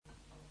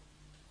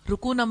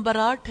رکوع نمبر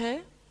 8 ہے،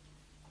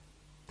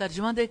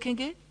 ترجمہ دیکھیں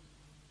گے۔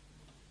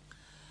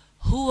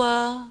 ہوا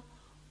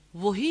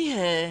وہی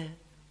ہے،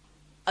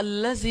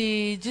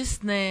 الذی جس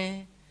نے،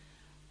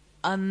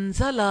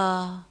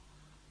 انزلہ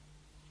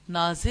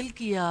نازل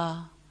کیا،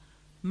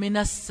 من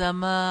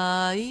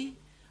السماء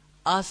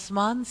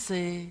آسمان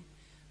سے،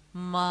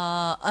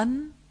 ماء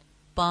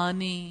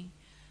پانی،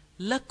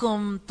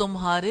 لکم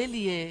تمہارے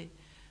لیے،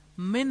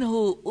 منہ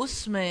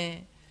اس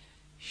میں،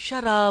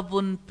 شراب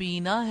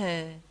پینا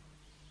ہے،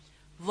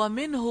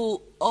 ومنہ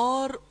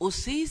اور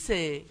اسی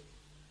سے،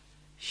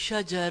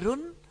 شجر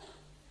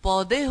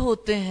پودے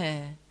ہوتے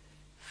ہیں،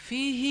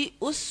 فیہ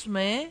اس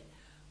میں،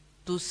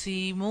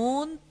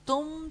 تسیمون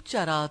تم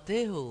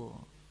چراتے ہو،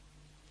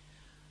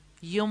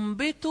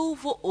 ینبتو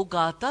وہ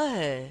اگاتا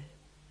ہے،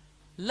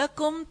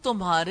 لکم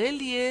تمہارے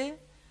لیے،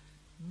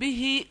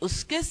 بہ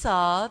اس کے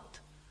ساتھ،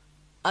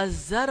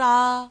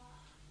 الزرع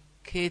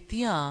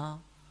کھیتیاں،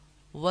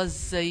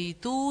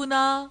 والزیتون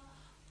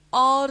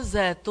اور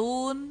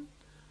زیتون،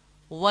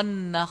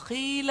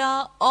 والنخیل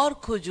اور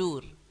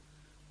کھجور،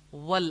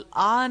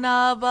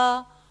 والاعناب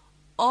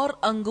اور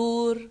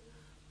انگور،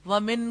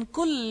 ومن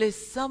کل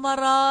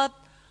الثمرات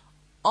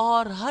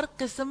اور ہر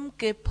قسم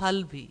کے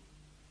پھل بھی،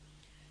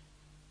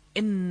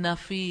 ان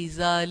فی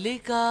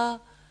ذالک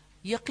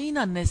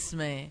یقیناً اس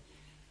میں،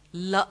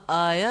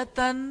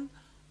 لآیۃً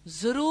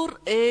ضرور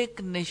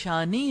ایک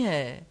نشانی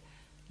ہے،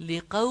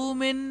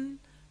 لقوم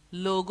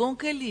لوگوں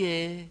کے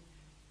لیے،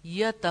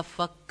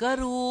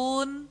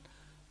 یتفکرون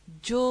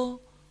جو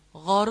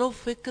غور و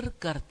فکر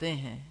کرتے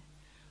ہیں،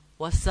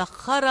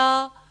 وسخر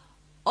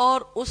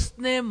اور اس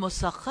نے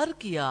مسخر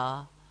کیا،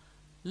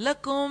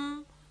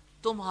 لکم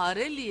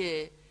تمہارے لیے،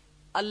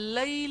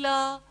 اللیل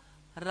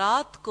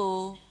رات کو،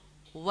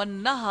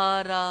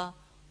 والنہار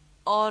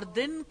اور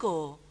دن کو،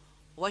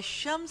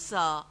 والشمس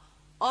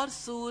اور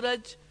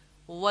سورج،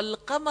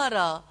 والقمر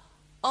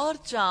اور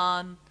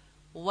چاند،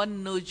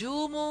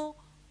 والنجوم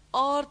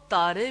اور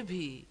تارے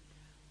بھی،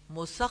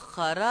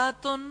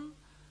 مسخرات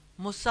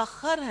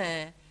مسخر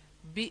ہیں،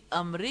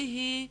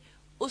 بِأَمْرِهِ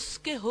اس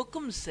کے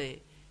حکم سے،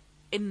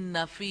 ان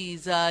فی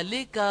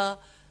ذالک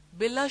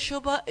بلا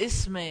شبہ اس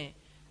میں،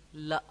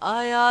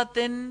 لآیات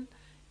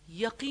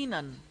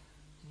یقیناً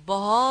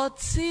بہت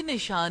سی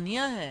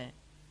نشانیاں ہیں،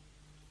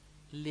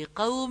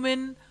 لقوم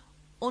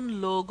ان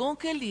لوگوں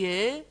کے لیے،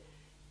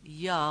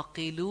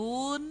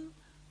 یعقلون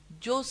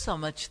جو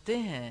سمجھتے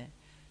ہیں،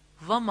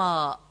 وما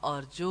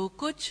اور جو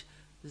کچھ،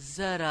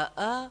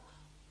 ذرأ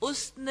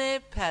اس نے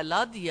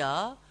پھیلا دیا،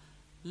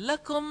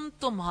 لکم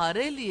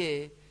تمہارے لیے،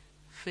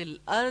 فی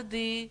الارض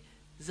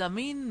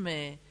زمین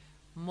میں،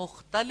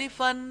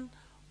 مختلفاً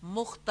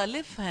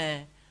مختلف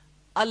ہیں،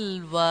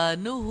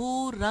 الوانہ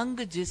رنگ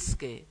جس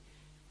کے،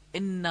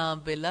 انا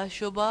بلا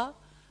شبہ،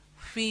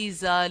 فی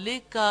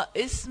ذالک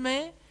اس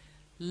میں،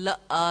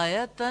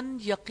 لآیةً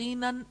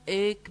یقیناً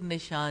ایک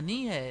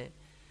نشانی ہے،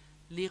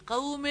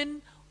 لقوم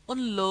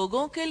ان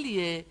لوگوں کے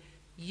لیے،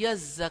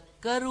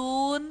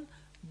 یذکرون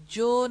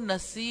جو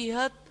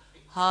نصیحت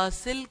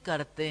حاصل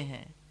کرتے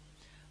ہیں،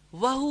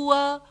 وہو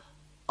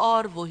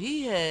اور وہی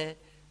ہے،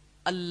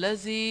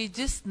 الذی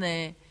جس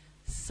نے،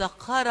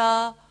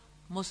 سخرا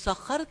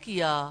مسخر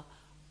کیا،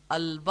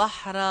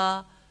 البحر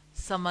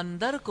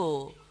سمندر کو،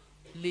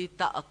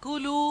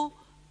 لتأکلوا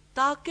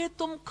تاکہ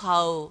تم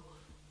کھاؤ،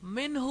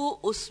 منہ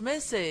اس میں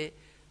سے،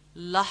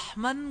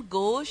 لحمن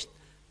گوشت،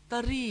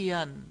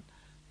 طریًّا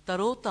تر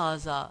و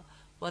تازہ،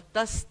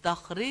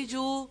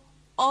 وتستخرجوا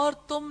اور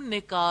تم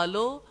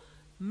نکالو،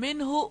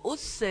 منہ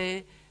اس سے،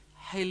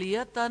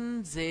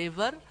 حلیةً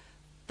زیور،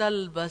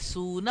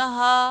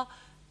 تلبسونہا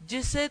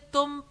جسے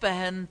تم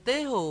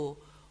پہنتے ہو،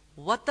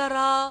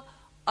 وترا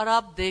اور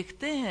آپ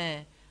دیکھتے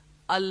ہیں،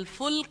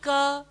 الفلک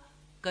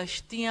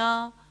کشتیاں،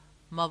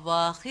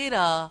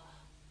 مواخرا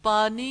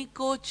پانی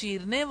کو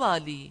چیرنے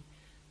والی،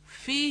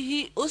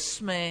 فیہ اس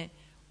میں،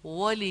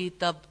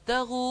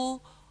 وَلِتَبْتَغُوا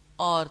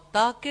اور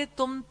تاکہ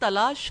تم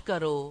تلاش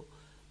کرو،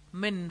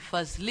 من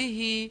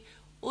فضلہ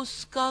اس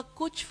کا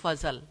کچھ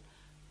فضل،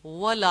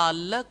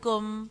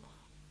 وَلَعَلَّكُمْ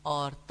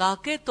اور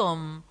تاکہ تم،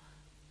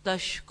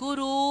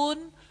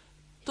 تشکرون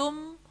تم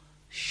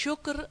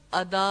شکر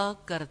ادا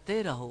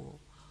کرتے رہو،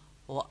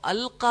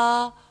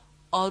 وَأَلْقَى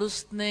اور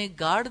اس نے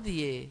گاڑ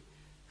دیے،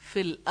 فی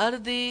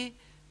الارض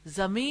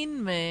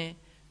زمین میں،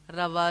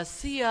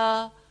 رواسیا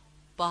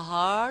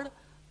پہاڑ،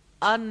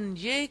 ان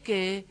یہ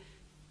کہ،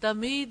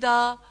 تمیدا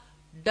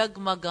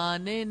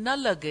ڈگمگانے نہ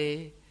لگے،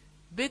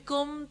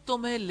 بکم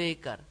تمہیں لے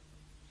کر،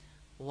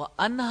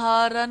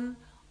 وانہارن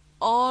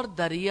اور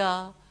دریا،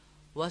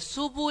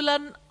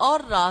 وسبلن اور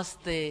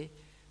راستے،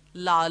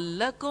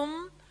 لعلکم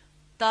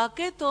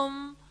تاکہ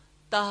تم،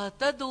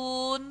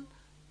 تہتدون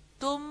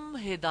تم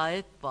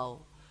ہدایت پاؤ،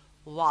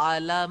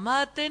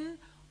 وعلامات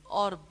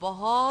اور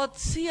بہت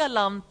سی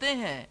علامتیں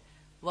ہیں،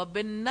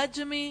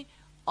 وبالنجم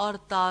اور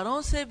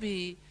تاروں سے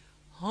بھی،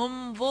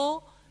 ہم وہ،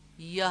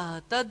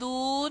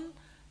 یہتدون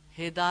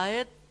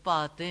ہدایت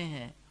پاتے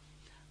ہیں،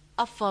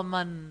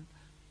 افمن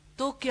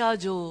تو کیا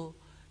جو،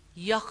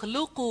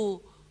 یخلق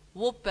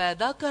وہ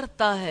پیدا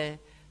کرتا ہے،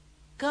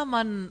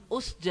 کمن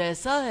اس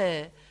جیسا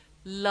ہے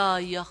لا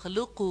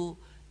یخلق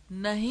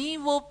نہیں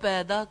وہ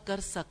پیدا کر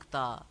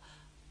سکتا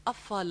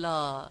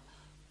افلا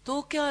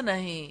تو کیا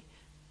نہیں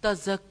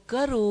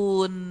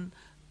تذکرون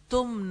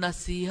تم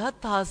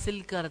نصیحت حاصل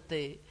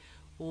کرتے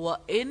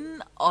وَإِنْ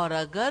اور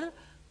اگر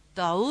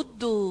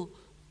تعدو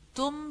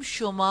تم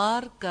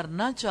شمار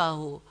کرنا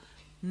چاہو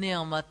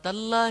نعمت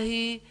اللہ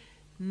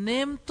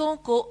نعمتوں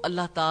کو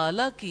اللہ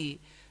تعالی کی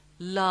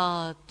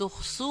لا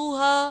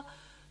تحصوها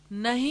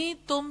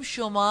نہیں تم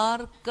شمار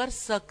کر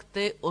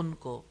سکتے ان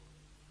کو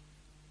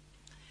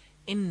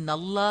ان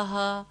اللہ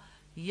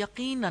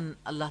یقیناً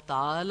اللہ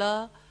تعالی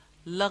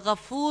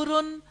لغفور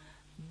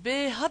بے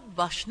حد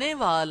بخشنے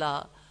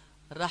والا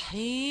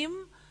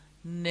رحیم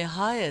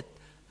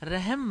نہایت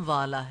رحم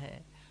والا ہے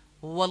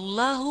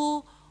واللہ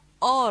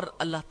اور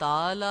اللہ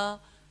تعالی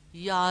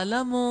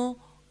یعلم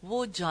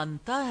وہ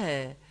جانتا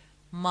ہے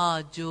ما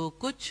جو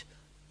کچھ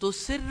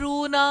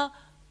تسرون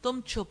تم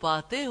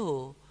چھپاتے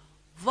ہو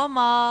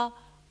وما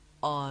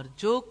اور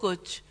جو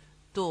کچھ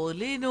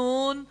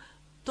تعلنون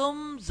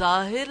تم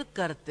ظاہر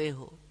کرتے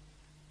ہو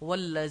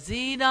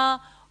والذین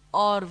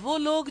اور وہ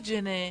لوگ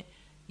جنہیں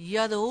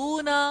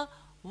یدعون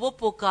وہ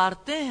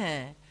پکارتے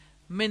ہیں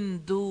من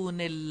دون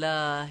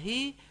اللہ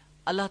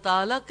اللہ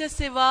تعالی کے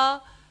سوا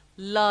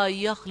لا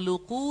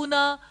یخلقون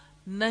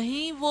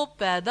نہیں وہ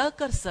پیدا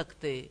کر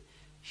سکتے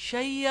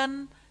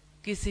شیئن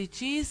کسی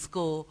چیز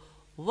کو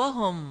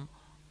وہم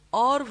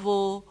اور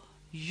وہ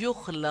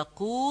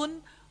یخلقون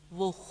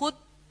وہ خود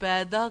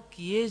پیدا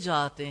کیے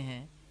جاتے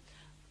ہیں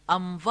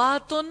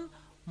امواتن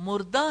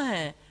مردہ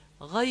ہیں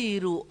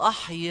غیر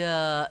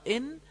احیاء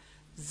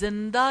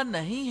زندہ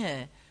نہیں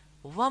ہے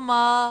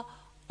وما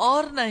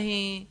اور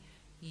نہیں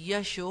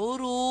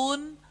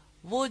یشعرون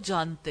وہ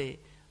جانتے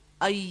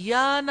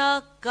ایانا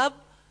کب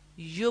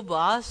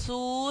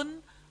یبعثون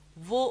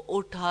وہ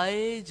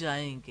اٹھائے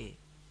جائیں گے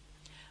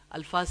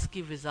الفاظ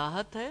کی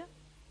وضاحت ہے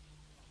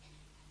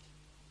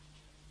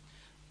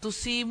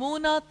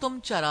تسیمونا تم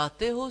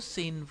چراتے ہو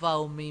سین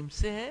واو میم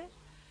سے ہے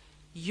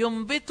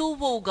یمبتو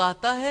وہ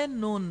اگاتا ہے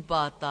نون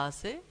باتا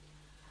سے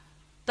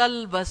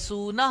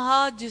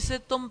تلبسونہا جسے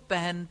تم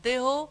پہنتے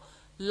ہو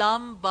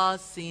لام با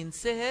سین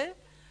سے ہے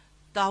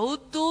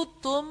تعدو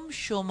تم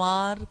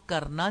شمار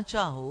کرنا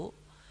چاہو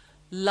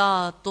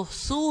لا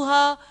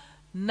تحصوہا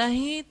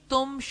نہیں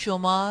تم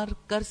شمار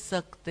کر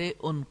سکتے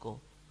ان کو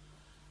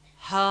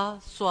ہا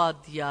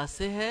سواد یا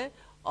سے ہے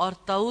اور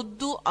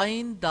تعدو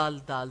عین دال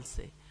دال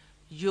سے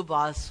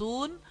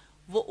یبعثون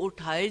وہ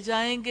اٹھائے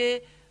جائیں گے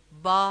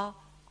با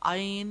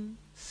عین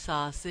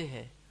سا سے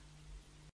ہے